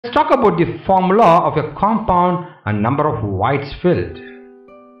Let's talk about the formula of a compound and number of voids filled.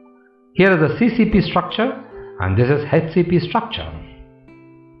 Here is the CCP structure and this is HCP structure.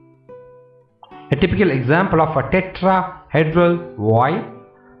 A typical example of a tetrahedral void,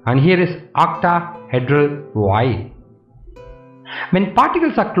 and here is octahedral void. When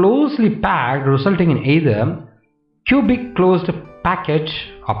particles are closely packed, resulting in either cubic closed package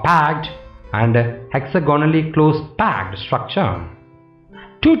or packed and hexagonally closed packed structure,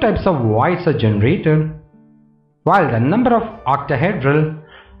 two types of voids are generated, while the number of octahedral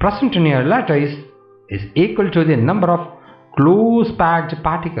present in your lattice is equal to the number of close packed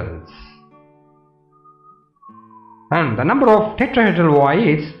particles, and the number of tetrahedral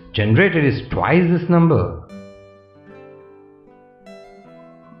voids generated is twice this number.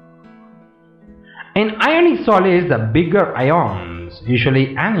 In ionic solids, the bigger ions,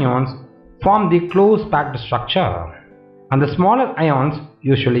 usually anions, form the close packed structure, and the smaller ions,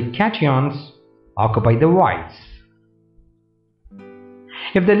 usually cations, occupy the voids.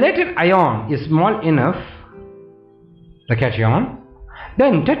 If the latter ion is small enough, the cation,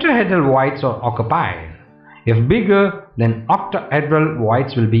 then tetrahedral voids are occupied. If bigger, then octahedral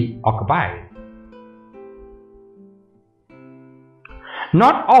voids will be occupied.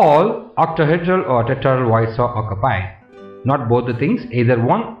 Not all octahedral or tetrahedral voids are occupied. Not both the things, either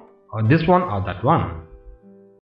one or this one or that one.